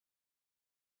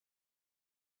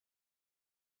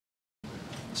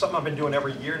something I've been doing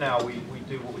every year now. We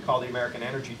do what we call the American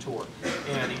Energy Tour.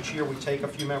 And each year we take a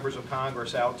few members of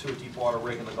Congress out to a deep water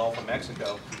rig in the Gulf of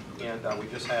Mexico. And we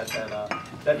just had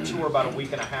that tour about a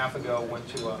week and a half ago. Went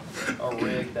to a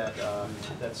rig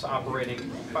that's operating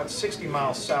about 60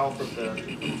 miles south of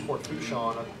the Port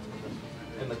Fourchon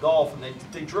in the Gulf, and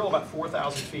they drill about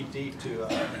 4,000 feet deep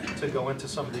to go into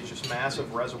some of these just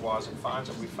massive reservoirs and finds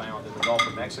that we found in the Gulf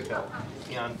of Mexico.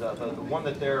 And the one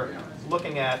that they're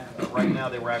looking at right now,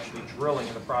 they were actually drilling,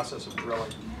 in the process of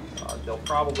drilling. They'll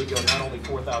probably go not only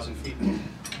 4,000 feet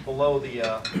below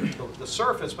the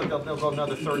surface, but they'll go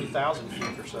another 30,000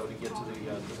 feet or so to get to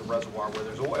the reservoir where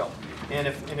there's oil. And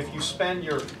if you spend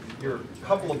your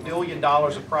couple of $1 billion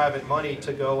of private money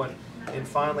to go and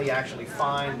finally actually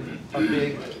find a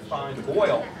big find of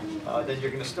oil, then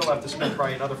you're going to still have to spend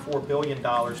probably another $4 billion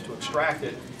to extract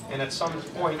it. And at some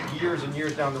point, years and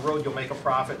years down the road, you'll make a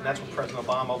profit, and that's when President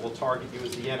Obama will target you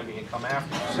as the enemy and come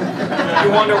after you. So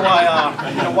you wonder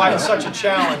why it's such a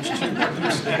challenge to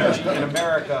produce energy in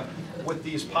America with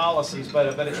these policies.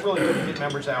 But it's really good to get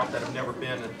members out that have never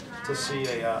been to see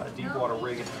a deep water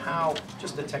rig and how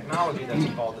just the technology that's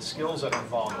involved, the skills that are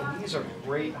involved. And these are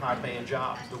great high-paying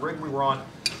jobs. The rig we were on,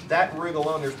 that rig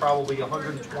alone, there's probably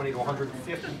 120 to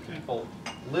 150 people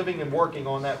living and working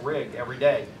on that rig every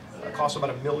day. It costs about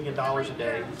 $1 million a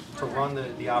day to run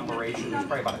the operation. There's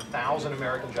probably about 1,000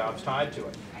 American jobs tied to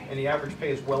it. And the average pay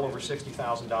is well over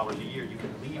 $60,000 a year. You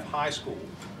can leave high school.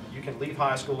 You can leave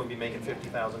high school and be making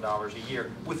 $50,000 a year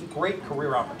with great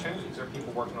career opportunities. There are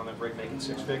people working on that rig making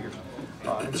 6 figures.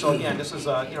 And so again, this is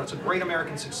it's a great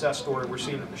American success story. We're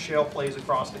seeing it in the shale plays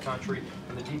across the country,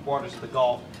 in the deep waters of the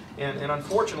Gulf. And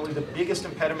unfortunately, the biggest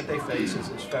impediment they face is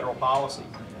federal policy.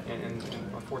 And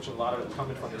unfortunately, a lot of it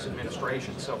coming from this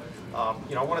administration. So, I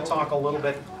want to talk a little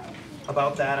bit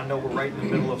about that. I know we're right in the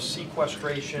middle of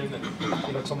sequestration,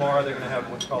 and tomorrow they're going to have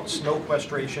what's called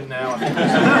snowquestration now.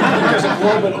 There's a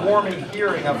global warming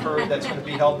hearing I've heard that's going to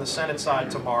be held in the Senate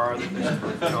side tomorrow.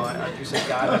 I do say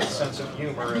God has a sense of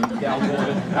humor, and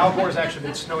Al Gore's actually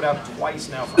been snowed out twice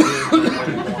now for hearings for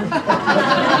global warming.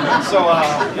 So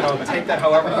take that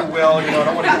however you will. I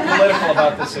don't want to get political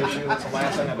about this issue. That's the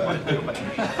last thing I want to do. But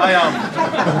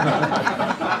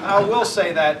I will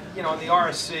say that in the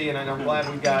RSC, and I'm glad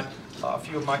we got a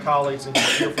few of my colleagues, and you'll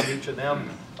hear from each of them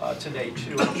today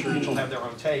too. I'm sure each will have their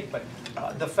own take. But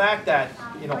the fact that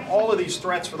all of these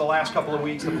threats for the last couple of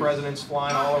weeks, the president's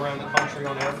flying all around the country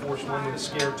on Air Force One with a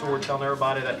scare tour, telling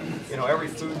everybody that every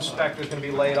food inspector is going to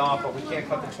be laid off, but we can't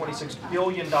cut the $26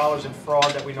 billion in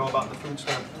fraud that we know about in the food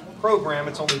stamp program.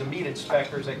 It's only the meat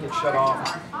inspectors that get shut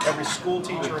off. Every school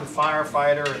teacher and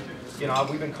firefighter. And,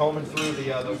 we've been combing through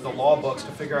the law books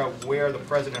to figure out where the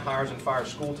president hires and fires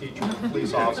school teachers and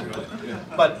police officers.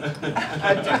 But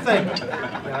I do think,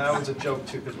 that was a joke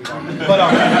too, because we don't. But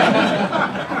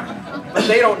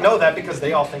they don't know that because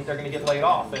they all think they're going to get laid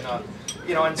off. And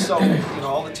and so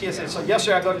all the TSA. So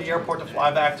yesterday I go to the airport to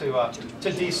fly back to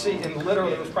D.C. and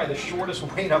literally it was probably the shortest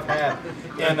wait I've had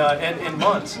in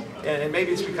months. And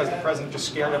maybe it's because the president just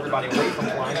scared everybody away from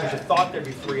flying, because you thought there'd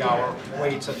be 3-hour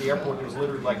waits at the airport. It was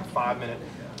literally like a 5-minute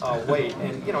wait.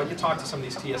 And you talk to some of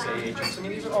these TSA agents. I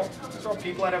mean, these are all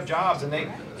people that have jobs, and they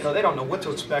don't know what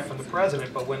to expect from the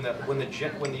president. But when the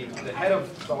head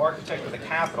of the architect of the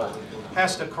Capitol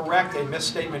has to correct a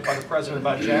misstatement by the president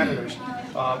about janitors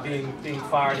being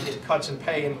fired and getting cuts in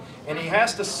pay, and he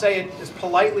has to say it as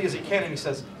politely as he can, and he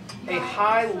says, a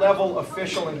high-level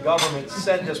official in government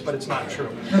said this, but it's not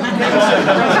true.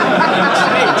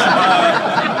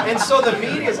 And so the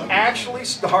media's actually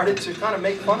started to kind of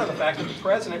make fun of the fact that the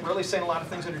president really saying a lot of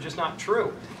things that are just not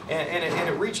true. And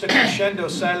it reached a crescendo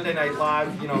Saturday Night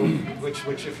Live, which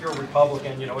if you're a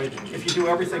Republican, if you do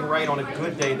everything right on a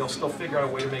good day, they'll still figure out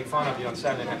a way to make fun of you on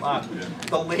Saturday Night Live.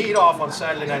 The lead off on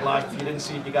Saturday Night Live, if you didn't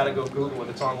see it, you got to go Google it.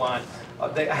 It's online.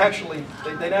 They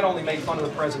not only made fun of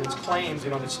the president's claims,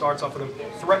 and it starts off with him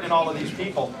threatening all of these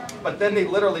people, but then they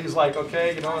literally is like,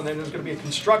 okay, and then there's going to be a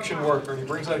construction worker, and he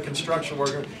brings out a construction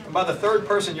worker, and by the third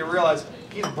person you realize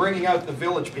he's bringing out the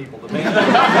village people, the man. Young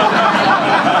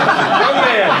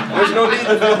man, there's no need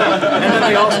to do that. And then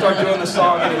they all start doing the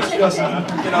song, and it's just,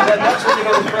 that's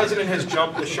when the president has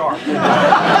jumped the shark.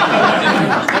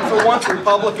 And for once,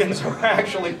 Republicans are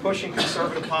actually pushing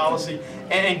conservative policy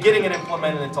and getting it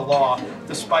implemented into law,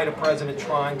 despite a president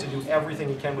trying to do everything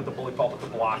he can with the bully pulpit to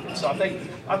block it. So I think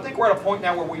we're at a point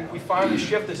now where we finally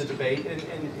shifted the debate, and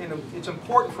it's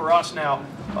important for us now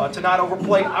to not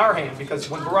overplay our hand, because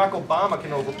when Barack Obama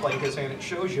can overplay his hand, it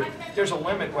shows you there's a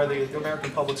limit where the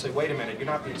American public say, wait a minute, you're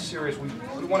not being serious. We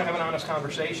want to have an honest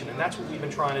conversation, and that's what we've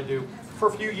been trying to do for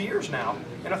a few years now,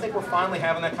 and I think we're finally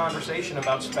having that conversation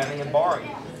about spending and borrowing.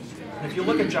 And if you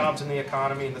look at jobs in the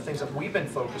economy and the things that we've been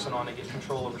focusing on to get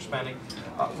control over spending,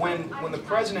 when the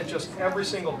president just every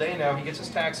single day now, he gets his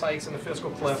tax hikes and the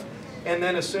fiscal cliff, and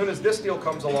then as soon as this deal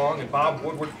comes along and Bob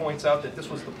Woodward points out that this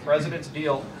was the president's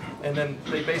deal, and then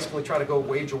they basically try to go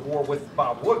wage a war with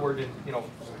Bob Woodward, and you know,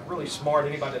 really smart,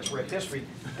 anybody that's read history,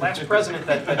 last president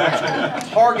that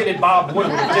actually targeted Bob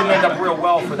Woodward, it didn't end up real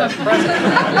well for that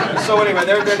president. So anyway,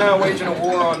 they're now waging a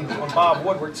war on Bob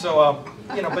Woodward. So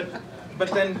you know,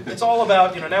 but then it's all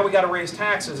about, you know, now we got to raise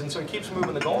taxes, and so he keeps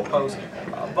moving the goalpost.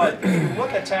 But if you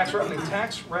look at tax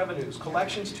revenues,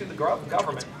 collections to the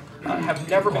government have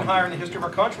never been higher in the history of our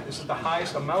country. This is the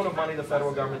highest amount of money the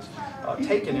federal government's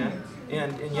taken in,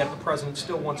 and yet the president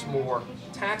still wants more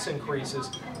tax increases,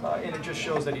 and it just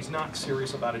shows that he's not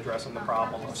serious about addressing the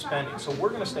problem of spending. So we're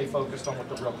going to stay focused on what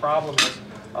the real problem is.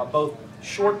 Both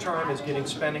short-term is getting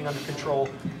spending under control,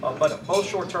 but both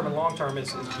short-term and long-term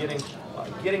is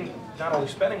getting not only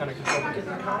spending under control, but getting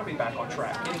the economy back on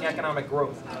track, getting economic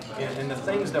growth. And the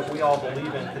things that we all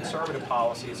believe in, conservative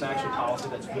policy, is actually policy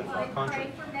that's good for our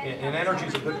country. And energy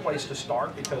is a good place to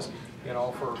start because, you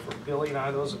know, for Billy and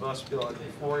I, those of us,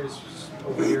 Flori's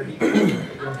over here,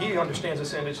 he understands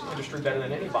this industry better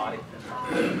than anybody.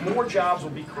 More jobs will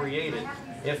be created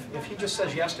if he just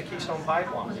says yes to Keystone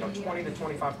Pipeline, you know, 20 to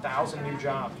 25,000 new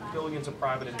jobs, billions of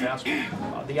private investment,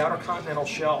 the Outer Continental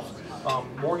Shelf.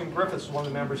 Morgan Griffiths, one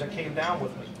of the members that came down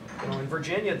with me. You know, in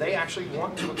Virginia, they actually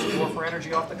want to explore for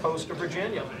energy off the coast of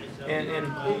Virginia.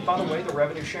 And by the way, the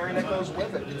revenue sharing that goes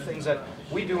with it, the things that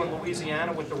we do in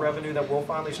Louisiana with the revenue that we'll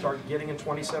finally start getting in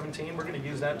 2017, we're going to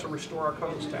use that to restore our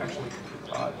coast, to actually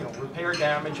you know, repair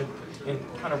damage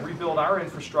and kind of rebuild our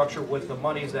infrastructure with the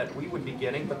monies that we would be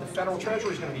getting. But the federal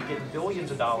treasury is going to be getting billions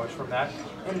of dollars from that,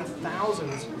 and the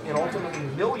thousands and ultimately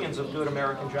millions of good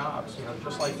American jobs. You know,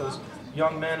 just like those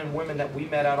young men and women that we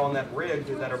met out on that rig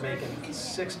that are making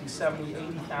 $60,000,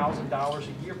 $70,000, $80,000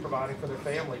 a year providing for their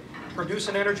family,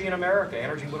 producing energy in America,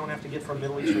 energy we don't have to get from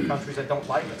Middle Eastern countries that don't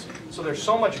like us. So there's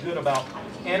so much good about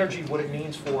energy, what it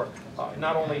means for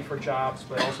not only for jobs,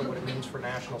 but also what it means for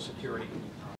national security.